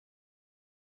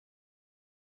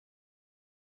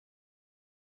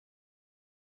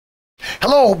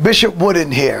Hello, Bishop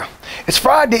Wooden here. It's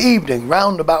Friday evening,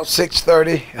 round about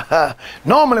 6:30.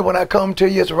 Normally when I come to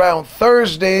you, it's around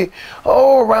Thursday,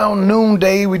 around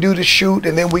noonday, we do the shoot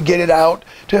and then we get it out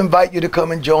to invite you to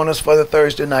come and join us for the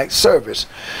Thursday night service.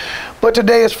 But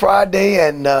today is Friday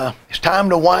and it's time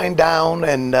to wind down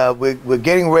and we're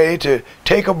getting ready to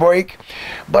take a break.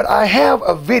 But I have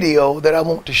a video that I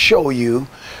want to show you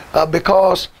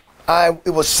because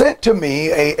it was sent to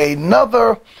me,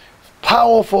 another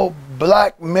powerful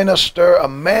black minister, a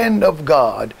man of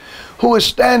God, who is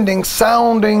standing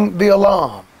sounding the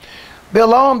alarm. The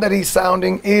alarm that he's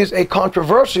sounding is a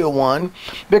controversial one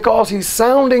because he's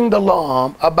sounding the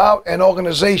alarm about an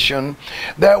organization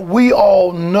that we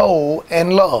all know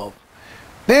and love,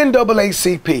 the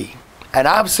NAACP. And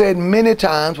I've said many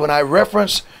times when I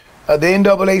reference the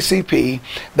NAACP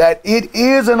that it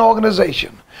is an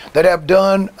organization that have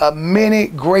done many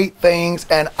great things,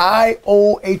 and I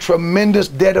owe a tremendous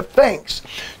debt of thanks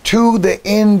to the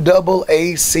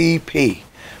NAACP.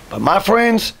 But my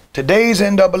friends, today's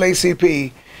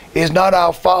NAACP is not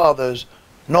our fathers,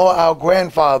 nor our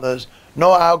grandfathers,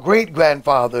 nor our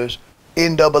great-grandfathers'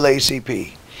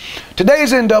 NAACP.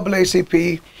 Today's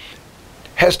NAACP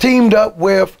has teamed up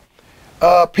with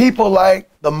people like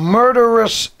the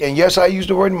murderous, and yes, I use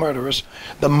the word murderous,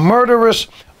 the murderous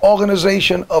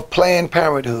organization of Planned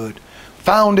Parenthood,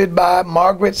 founded by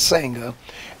Margaret Sanger,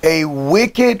 a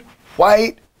wicked,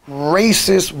 white,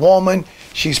 racist woman.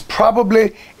 She's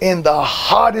probably in the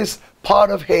hottest part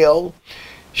of hell.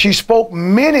 She spoke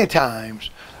many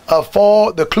times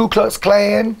for the Ku Klux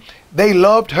Klan. They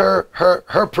loved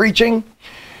her preaching.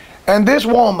 And this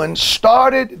woman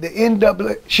started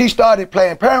she started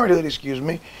Planned Parenthood, excuse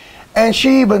me, and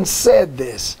she even said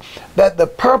this, that the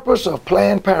purpose of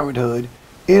Planned Parenthood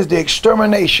is the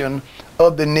extermination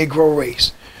of the Negro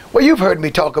race. Well, you've heard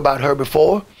me talk about her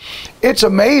before. It's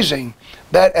amazing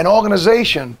that an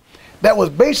organization that was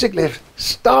basically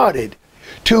started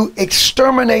to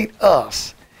exterminate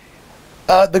us,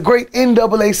 the great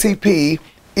NAACP,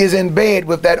 is in bed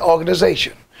with that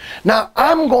organization. Now,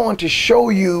 I'm going to show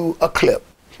you a clip.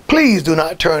 Please do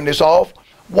not turn this off.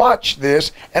 Watch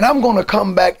this, and I'm going to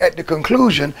come back at the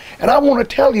conclusion, and I want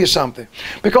to tell you something.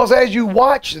 Because as you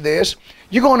watch this,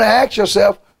 you're going to ask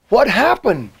yourself, what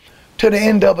happened to the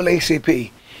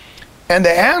NAACP? And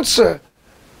the answer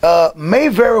may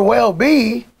very well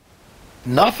be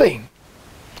nothing.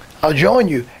 I'll join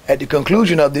you at the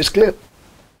conclusion of this clip.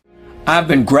 I've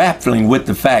been grappling with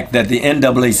the fact that the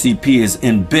NAACP is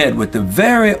in bed with the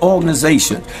very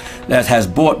organization that has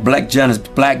brought black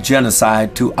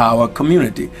genocide to our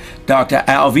community. Dr.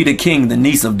 Alveda King, the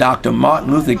niece of Dr.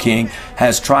 Martin Luther King,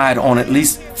 has tried on at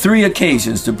least 3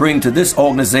 occasions to bring to this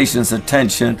organization's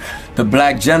attention the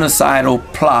black genocidal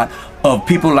plot of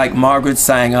people like Margaret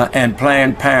Sanger and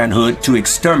Planned Parenthood to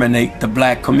exterminate the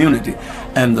black community.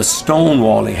 And the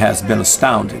stonewalling has been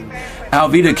astounding.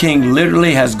 Alveda King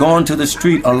literally has gone to the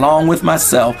street along with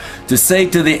myself to say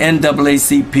to the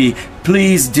NAACP,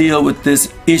 please deal with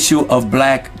this issue of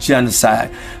black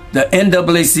genocide. The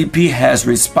NAACP has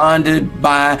responded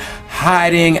by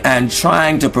hiding and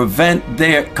trying to prevent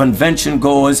their convention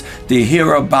goers to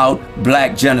hear about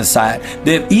black genocide.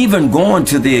 They've even gone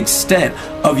to the extent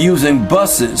of using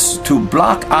buses to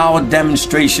block our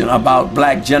demonstration about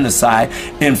black genocide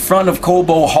in front of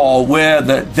Cobo Hall where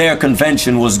their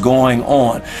convention was going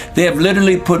on. They have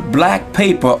literally put black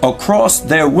paper across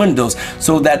their windows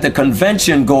so that the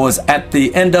convention goers at the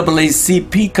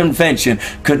NAACP convention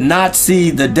could not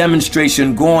see the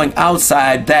demonstration going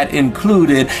outside that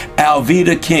included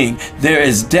Alveda King. There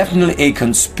is definitely a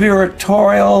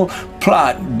conspiratorial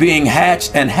plot being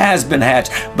hatched and has been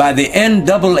hatched by the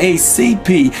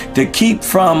NAACP to keep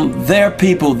from their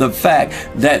people the fact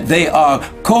that they are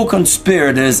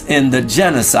co-conspirators in the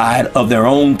genocide of their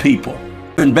own people.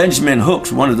 And Benjamin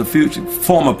Hooks, one of the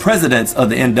former presidents of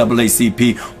the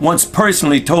NAACP, once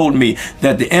personally told me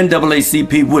that the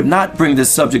NAACP would not bring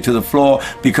this subject to the floor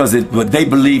because they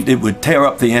believed it would tear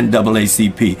up the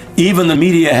NAACP. Even the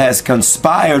media has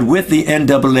conspired with the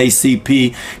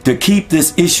NAACP to keep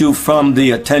this issue from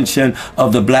the attention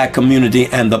of the black community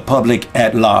and the public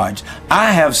at large.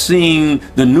 I have seen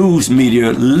the news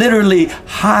media literally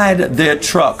hide their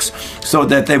trucks so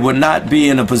that they would not be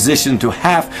in a position to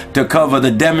have to cover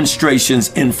the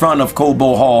demonstrations in front of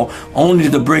Cobo Hall, only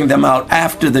to bring them out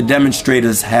after the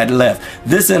demonstrators had left.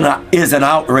 This is an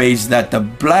outrage that the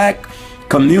black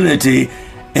community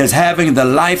is having the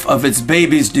life of its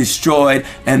babies destroyed,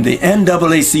 and the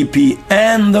NAACP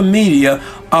and the media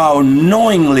are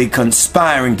knowingly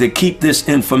conspiring to keep this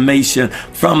information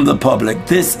from the public.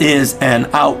 This is an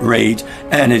outrage,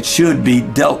 and it should be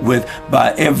dealt with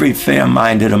by every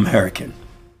fair-minded American.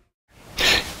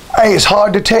 Hey, it's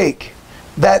hard to take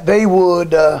that they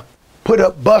would put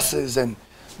up buses and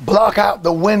block out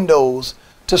the windows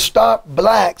to stop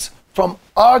blacks from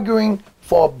arguing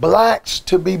for blacks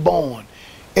to be born.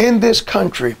 In this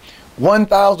country,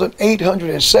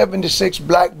 1,876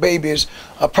 black babies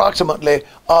approximately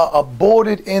are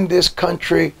aborted in this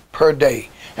country per day.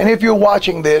 And if you're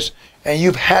watching this and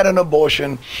you've had an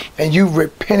abortion and you've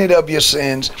repented of your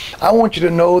sins, I want you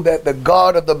to know that the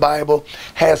God of the Bible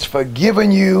has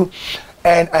forgiven you,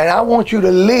 and I want you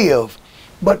to live.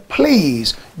 But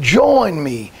please join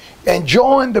me and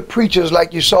join the preachers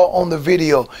like you saw on the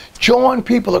video. Join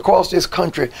people across this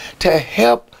country to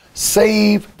help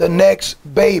save the next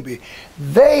baby.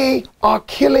 They are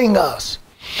killing us.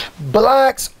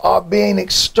 Blacks are being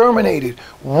exterminated.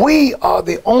 We are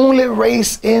the only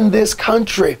race in this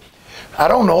country, I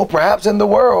don't know, perhaps in the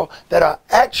world, that are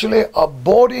actually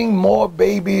aborting more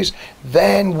babies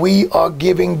than we are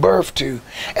giving birth to.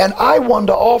 And I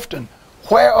wonder often,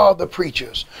 where are the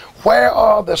preachers? Where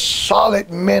are the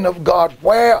solid men of God?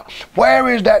 Where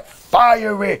is that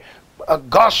fiery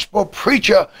gospel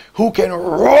preacher who can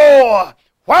roar?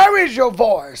 Where is your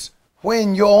voice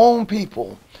when your own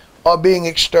people are being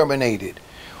exterminated?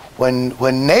 When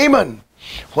Haman,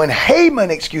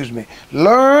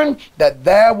 learned that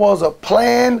there was a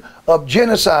plan of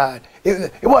genocide.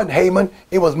 It wasn't Haman,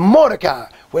 it was Mordecai.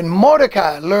 When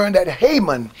Mordecai learned that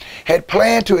Haman had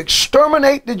planned to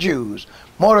exterminate the Jews,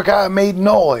 Mordecai made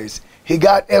noise. He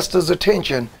got Esther's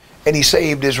attention and he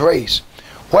saved his race.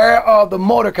 Where are the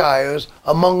Mordecaiers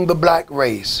among the black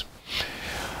race?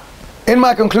 In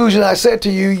my conclusion, I said to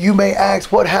you, you may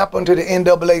ask what happened to the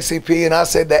NAACP, and I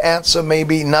said the answer may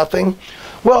be nothing.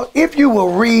 Well, if you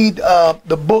will read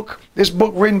this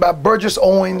book written by Burgess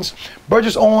Owens.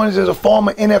 Burgess Owens is a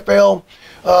former NFL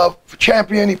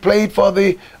champion. He played for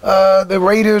the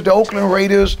Raiders, the Oakland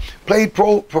Raiders, played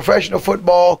professional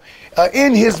football.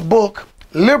 In his book,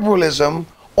 Liberalism,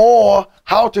 or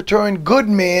How to Turn Good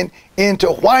Men into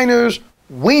Whiners,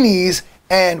 Weenies,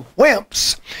 and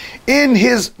Wimps, in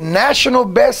his national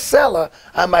bestseller,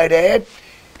 I might add,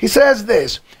 he says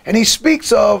this, and he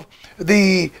speaks of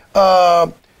the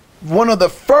one of the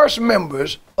first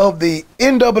members of the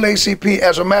NAACP.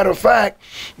 As a matter of fact,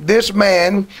 this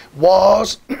man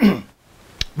was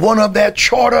one of their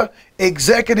charter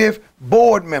executive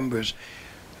board members.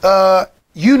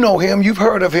 You know him, you've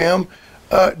heard of him,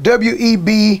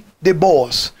 W.E.B. Du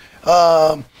Bois.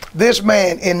 This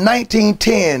man in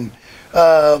 1910,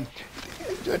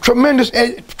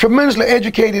 tremendously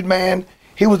educated man.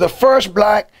 He was the first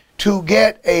black to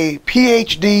get a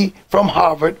PhD from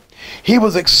Harvard. He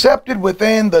was accepted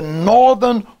within the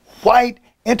northern white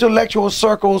intellectual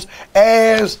circles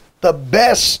as the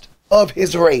best of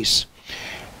his race.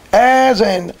 As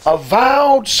an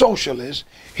avowed socialist,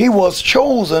 he was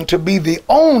chosen to be the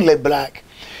only black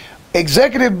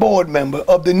executive board member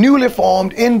of the newly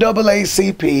formed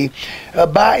NAACP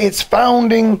by its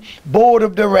founding board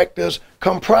of directors,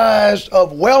 comprised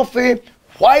of wealthy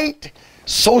white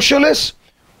socialists,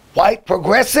 white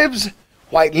progressives,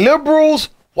 white liberals,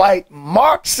 white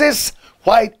Marxists,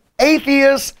 white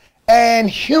atheists, and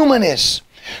humanists.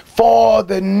 For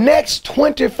the next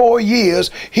 24 years,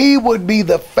 he would be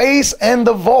the face and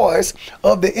the voice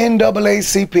of the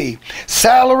NAACP,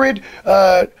 salaried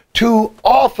to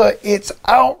author its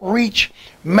outreach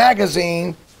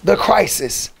magazine, The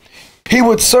Crisis. He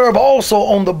would serve also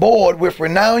on the board with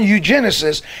renowned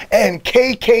eugenicist and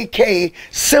KKK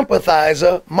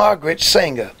sympathizer Margaret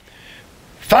Sanger,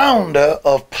 founder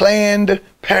of Planned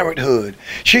Parenthood.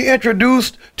 She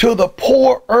introduced to the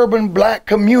poor urban black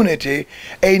community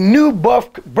a new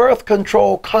birth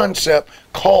control concept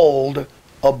called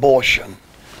abortion.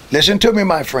 Listen to me,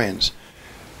 my friends.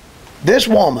 This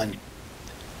woman,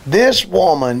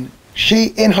 she,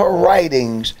 in her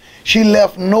writings, she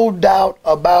left no doubt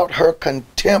about her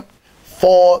contempt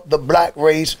for the black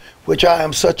race, which I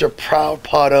am such a proud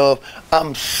part of.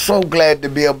 I'm so glad to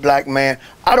be a black man.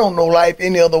 I don't know life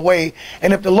any other way.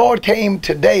 And if the Lord came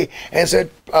today and said,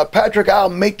 Patrick, I'll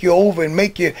make you over and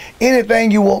make you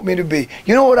anything you want me to be,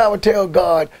 you know what I would tell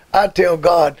God? I'd tell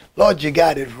God, Lord, you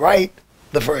got it right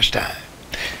the first time.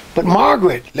 But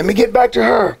Margaret, let me get back to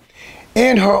her.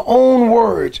 In her own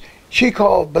words, she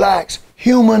called blacks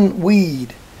human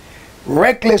weed.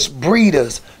 reckless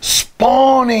breeders,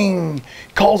 spawning,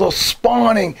 calls us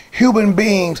spawning human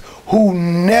beings who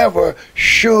never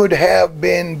should have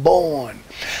been born.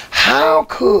 How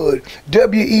could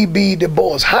W.E.B. Du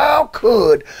Bois, how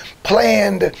could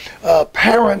Planned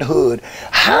Parenthood,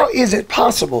 how is it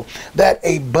possible that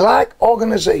a black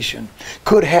organization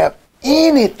could have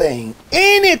anything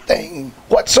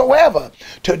whatsoever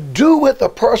to do with a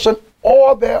person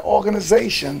or their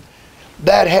organization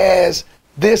that has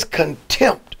this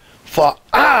contempt for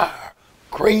our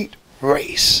great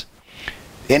race?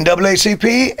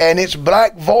 NAACP and its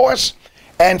black voice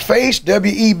and face,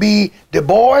 W.E.B. Du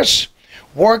Bois,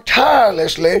 worked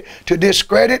tirelessly to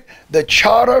discredit the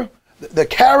charter, the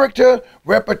character,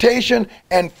 reputation,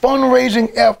 and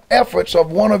fundraising efforts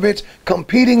of one of its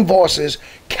competing voices,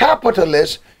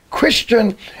 capitalist,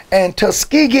 Christian, and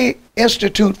Tuskegee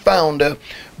Institute founder,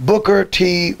 Booker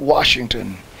T.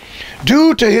 Washington.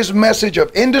 Due to his message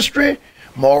of industry,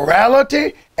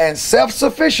 morality, and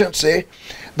self-sufficiency,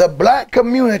 the black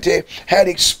community had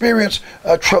experienced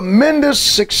a tremendous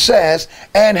success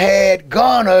and had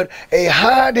garnered a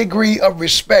high degree of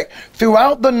respect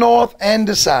throughout the North and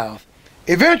the South.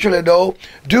 Eventually, though,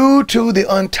 due to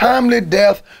the untimely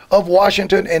death of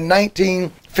Washington in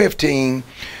 1915,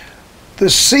 the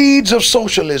seeds of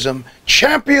socialism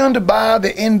championed by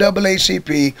the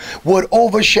NAACP would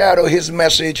overshadow his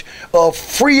message of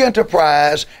free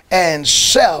enterprise and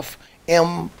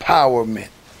self-empowerment.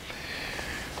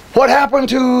 What happened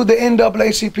to the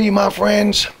NAACP, my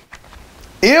friends?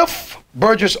 If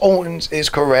Burgess Owens is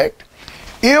correct,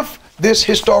 if this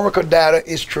historical data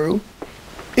is true,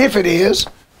 if it is,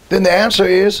 then the answer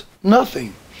is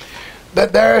nothing.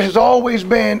 That there has always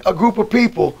been a group of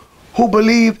people who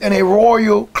believed in a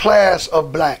royal class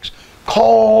of blacks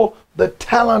called the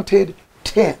talented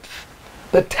 10th.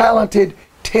 The talented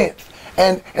 10th.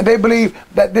 And they believe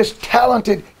that this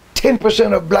talented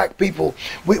 10% of black people,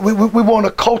 we want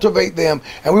to cultivate them,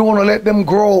 and we want to let them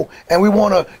grow, and we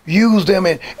want to use them,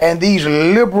 and these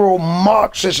liberal,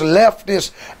 Marxist,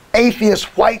 leftist,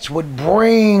 atheist whites would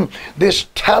bring this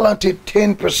talented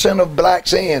 10% of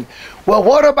blacks in. Well,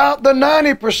 what about the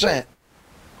 90%?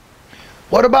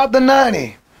 What about the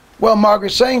 90? Well,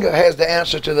 Margaret Sanger has the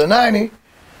answer to the 90.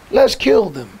 Let's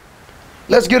kill them.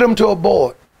 Let's get them to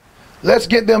abort. Let's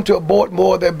get them to abort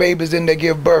more of their babies than they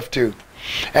give birth to.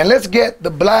 And let's get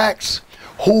the blacks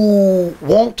who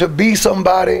want to be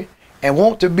somebody and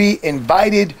want to be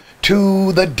invited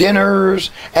to the dinners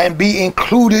and be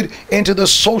included into the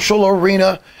social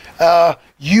arena,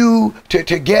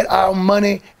 to get our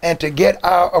money and to get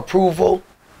our approval.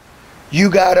 You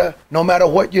gotta, no matter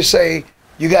what you say,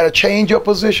 you gotta change your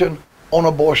position on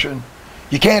abortion.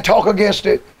 You can't talk against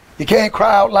it. You can't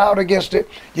cry out loud against it.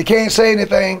 You can't say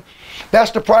anything.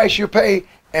 That's the price you pay,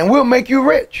 and we'll make you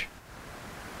rich.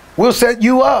 We'll set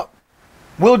you up.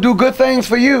 We'll do good things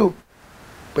for you.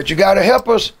 But you got to help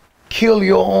us kill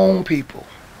your own people.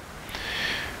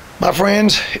 My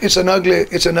friends, it's an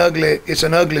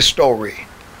ugly story.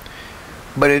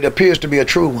 But it appears to be a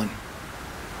true one.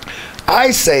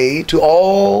 I say to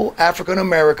all African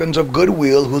Americans of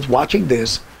goodwill who's watching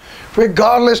this,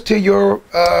 regardless to your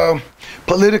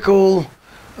political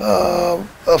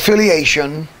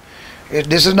affiliation,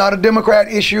 this is not a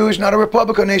Democrat issue, it's not a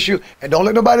Republican issue, and don't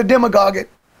let nobody demagogue it.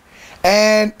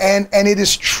 And it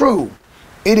is true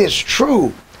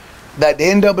that the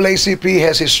NAACP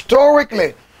has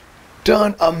historically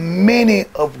done a many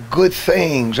of good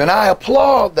things, and I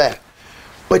applaud that.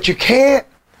 But you can't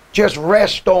just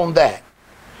rest on that.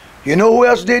 You know who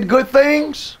else did good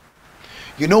things?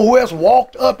 You know who else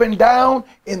walked up and down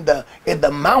in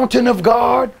the mountain of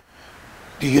God?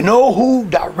 Do you know who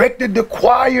directed the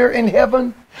choir in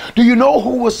heaven? Do you know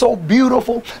who was so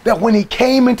beautiful that when he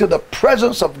came into the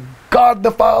presence of God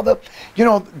the Father, you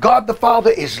know, God the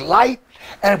Father is light,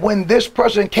 and when this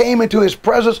person came into his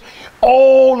presence,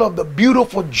 all of the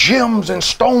beautiful gems and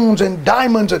stones and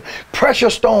diamonds and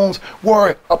precious stones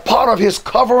were a part of his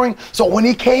covering. So when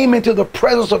he came into the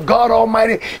presence of God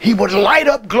Almighty, he would light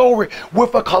up glory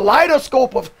with a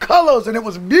kaleidoscope of colors, and it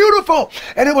was beautiful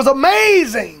and it was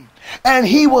amazing. And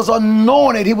he was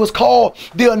anointed. He was called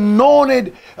the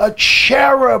anointed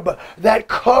cherub that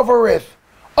covereth.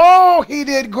 Oh, he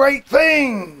did great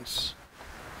things.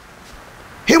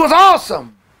 He was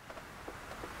awesome.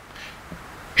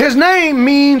 His name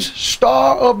means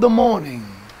star of the morning.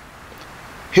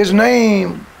 His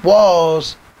name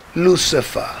was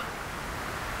Lucifer.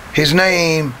 His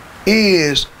name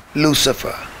is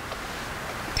Lucifer.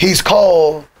 He's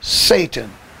called Satan.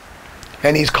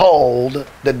 And he's called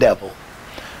the devil.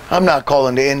 I'm not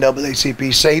calling the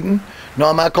NAACP Satan, nor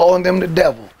am I calling them the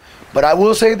devil. But I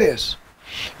will say this.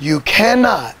 You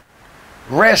cannot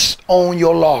rest on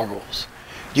your laurels.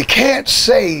 You can't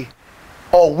say,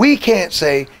 or we can't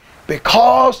say,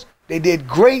 because they did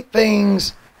great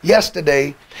things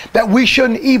yesterday, that we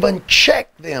shouldn't even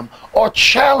check them or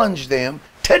challenge them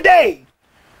today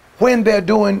when they're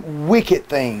doing wicked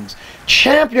things,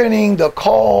 championing the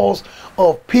cause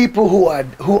of people who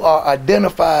are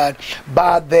identified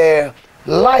by their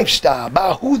lifestyle,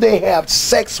 by who they have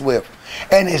sex with,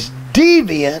 and it's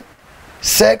deviant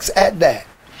sex at that.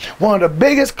 One of the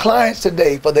biggest clients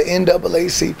today for the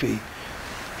NAACP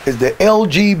is the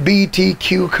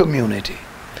LGBTQ community.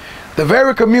 The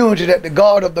very community that the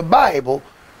God of the Bible,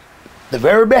 the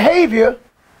very behavior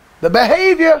that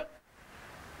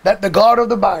the God of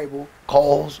the Bible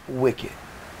calls wicked.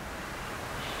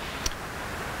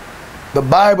 The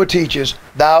Bible teaches,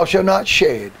 thou shalt not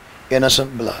shed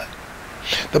innocent blood.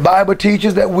 The Bible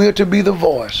teaches that we're to be the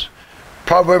voice.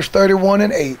 Proverbs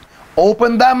 31:8,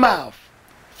 open thy mouth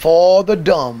for the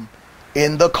dumb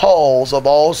in the cause of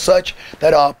all such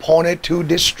that are appointed to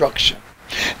destruction.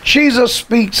 Jesus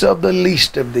speaks of the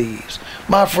least of these.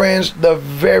 My friends, the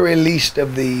very least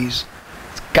of these,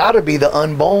 it's got to be the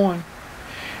unborn.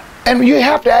 And you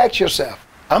have to ask yourself,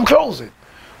 I'm closing,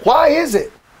 why is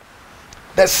it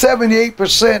that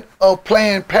 78% of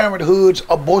Planned Parenthoods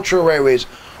abortuaries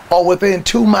are within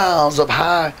 2 miles of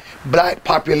high black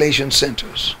population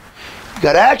centers? You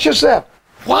got to ask yourself,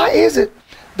 why is it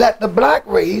that the black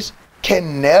race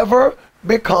can never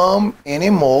become any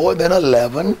more than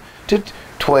 11 to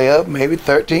 12, maybe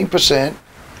 13%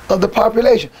 of the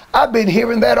population? I've been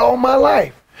hearing that all my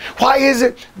life. Why is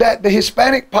it that the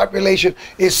Hispanic population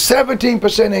is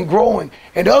 17% and growing,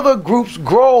 and other groups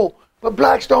grow, but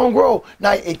blacks don't grow?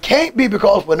 Now, it can't be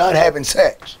because we're not having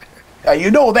sex. Now,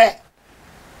 you know that.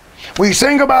 We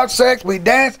sing about sex, we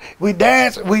dance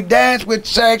with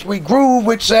sex, we groove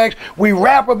with sex, we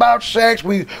rap about sex,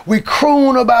 we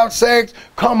croon about sex.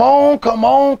 Come on, come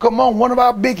on, come on. One of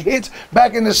our big hits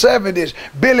back in the 70s,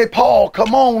 Billy Paul,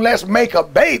 come on, let's make a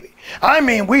baby. I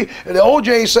mean, the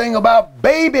OJ sang about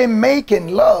baby making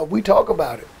love. We talk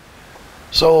about it.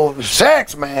 So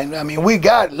sex, man, I mean, we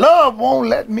got love won't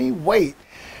let me wait.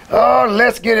 Oh,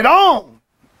 let's get it on.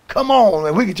 Come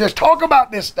on, we can just talk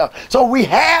about this stuff. So we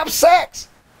have sex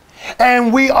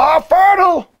and we are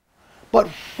fertile, but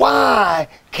why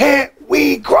can't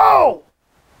we grow?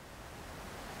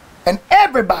 And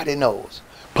everybody knows,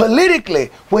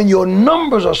 politically, when your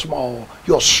numbers are small,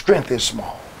 your strength is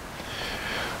small.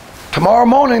 Tomorrow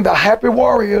morning, the Happy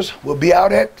Warriors will be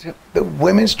out at the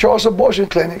Women's Choice Abortion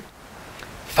Clinic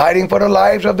fighting for the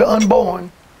lives of the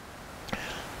unborn.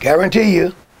 Guarantee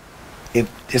you, if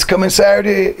this coming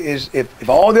Saturday is, if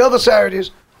all the other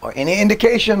Saturdays are any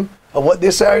indication of what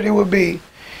this Saturday will be,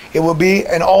 it will be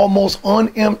an almost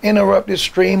uninterrupted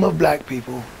stream of black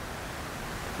people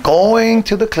going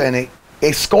to the clinic,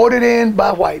 escorted in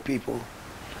by white people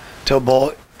to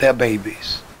abort their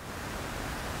babies.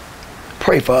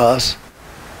 Pray for us.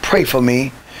 Pray for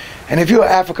me. And if you're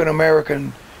African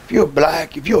American, if you're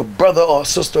black, if you're a brother or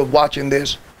sister watching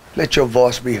this, let your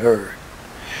voice be heard.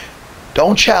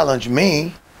 Don't challenge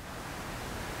me,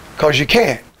 because you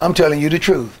can't. I'm telling you the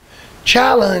truth.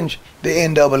 Challenge the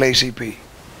NAACP.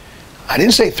 I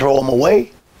didn't say throw them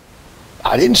away.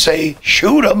 I didn't say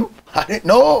shoot them. I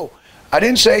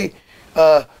didn't say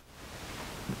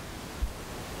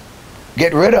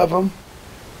get rid of them.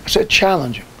 I said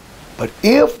challenge them. But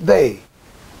if they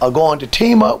are going to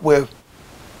team up with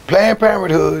Planned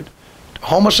Parenthood,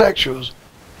 homosexuals,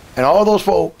 and all those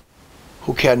folk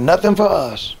who care nothing for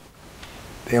us,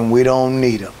 then we don't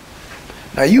need them.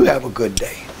 Now you have a good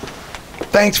day.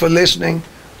 Thanks for listening.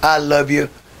 I love you.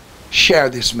 Share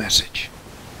this message.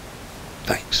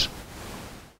 Thanks.